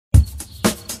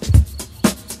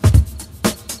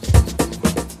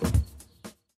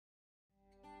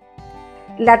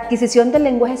La adquisición del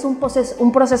lenguaje es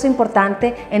un proceso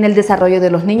importante en el desarrollo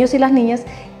de los niños y las niñas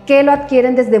que lo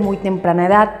adquieren desde muy temprana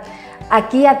edad.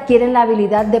 Aquí adquieren la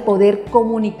habilidad de poder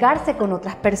comunicarse con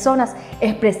otras personas,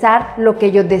 expresar lo que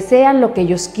ellos desean, lo que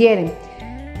ellos quieren.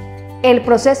 El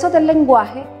proceso del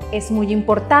lenguaje es muy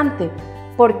importante.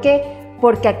 ¿Por qué?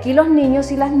 Porque aquí los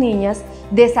niños y las niñas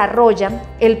desarrollan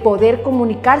el poder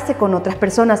comunicarse con otras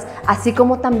personas, así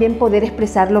como también poder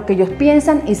expresar lo que ellos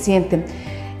piensan y sienten.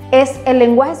 El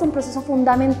lenguaje es un proceso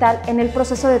fundamental en el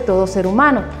proceso de todo ser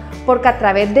humano, porque a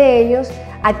través de ellos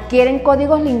adquieren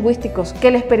códigos lingüísticos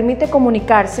que les permite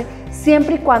comunicarse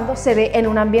siempre y cuando se dé en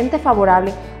un ambiente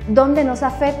favorable donde no se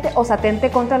afecte o se atente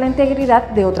contra la integridad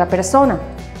de otra persona.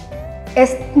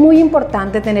 Es muy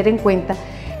importante tener en cuenta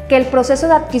que el proceso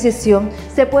de adquisición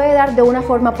se puede dar de una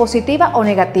forma positiva o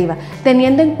negativa,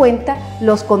 teniendo en cuenta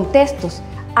los contextos.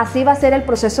 Así va a ser el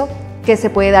proceso que se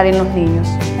puede dar en los niños.